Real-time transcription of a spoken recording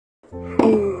Day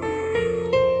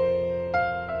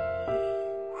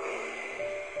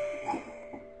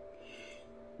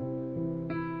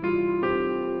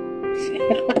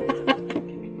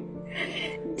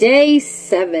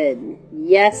 7.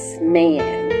 Yes,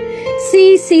 ma'am.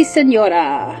 Si,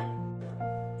 senora.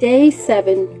 Day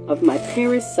 7 of my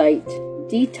parasite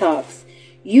detox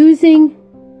using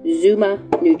Zuma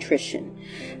nutrition.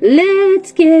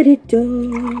 Let's get it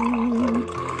done.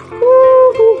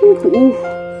 Woo, woo, woo, woo.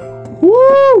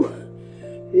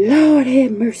 Lord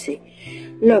have mercy.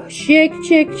 Look, shake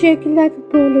like a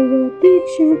Polaroid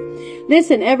picture.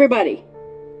 Listen, everybody.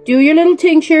 Do your little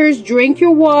tinctures, drink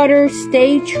your water,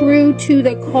 stay true to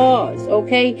the cause,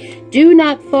 okay? Do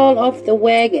not fall off the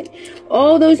wagon.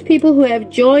 All those people who have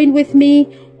joined with me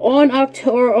on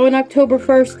October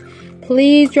 1st,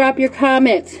 please drop your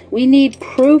comments. We need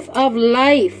proof of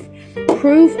life.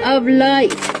 Proof of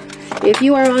life. If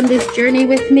you are on this journey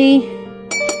with me,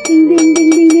 ding, ding, ding,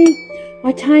 ding, ding.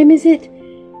 What time is it?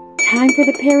 Time for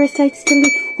the parasites to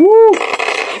leave. Woo!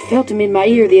 I felt them in my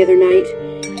ear the other night.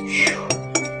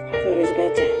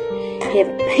 About to have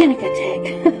a panic attack.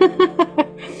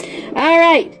 All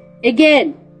right.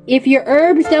 Again, if your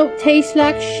herbs don't taste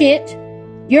like shit,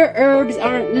 your herbs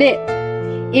aren't lit.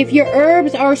 If your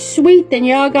herbs are sweet, then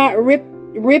y'all got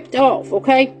ripped off,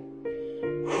 okay?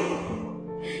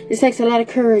 This takes a lot of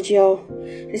courage, y'all.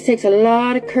 This takes a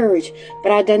lot of courage.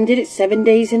 But I done did it 7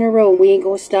 days in a row, and we ain't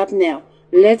gonna stop now.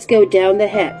 Let's go down the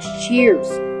hatch. Cheers.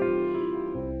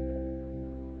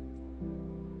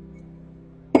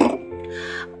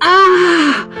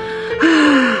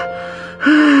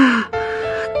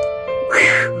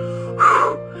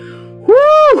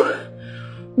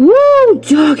 Woo,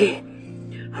 doggy.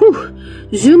 Whew.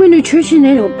 Zuma Nutrition,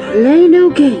 they don't play no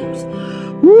games.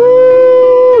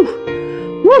 Woo,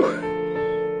 woo,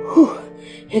 whew.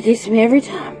 It gets me every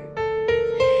time.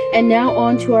 And now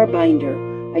on to our binder.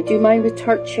 I do mine with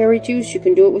tart cherry juice. You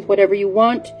can do it with whatever you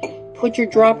want. Put your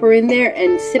dropper in there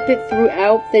and sip it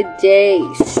throughout the day.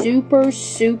 Super,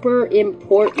 super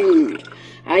important.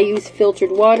 I use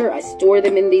filtered water. I store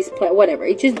them in these, whatever.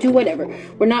 You just do whatever.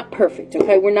 We're not perfect,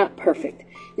 okay? We're not perfect.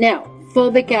 Now,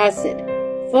 fulvic acid.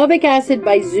 Fulvic acid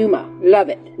by Zuma. Love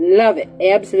it. Love it.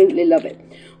 Absolutely love it.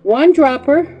 One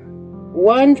dropper.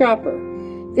 One dropper.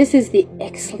 This is the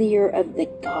elixir of the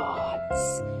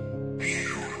gods.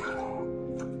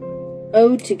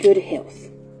 Ode to good health.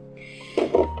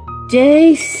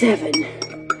 Day 7.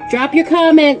 Drop your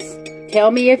comments.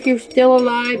 Tell me if you're still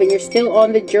alive and you're still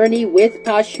on the journey with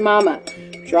Posh Mama.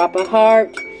 Drop a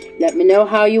heart. Let me know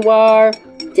how you are.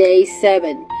 Day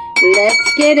 7.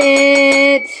 Let's get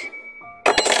it.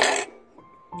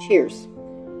 Cheers.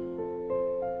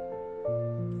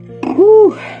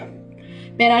 Whew.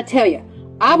 Man, I tell you,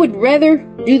 I would rather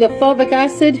do the fulvic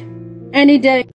acid any day.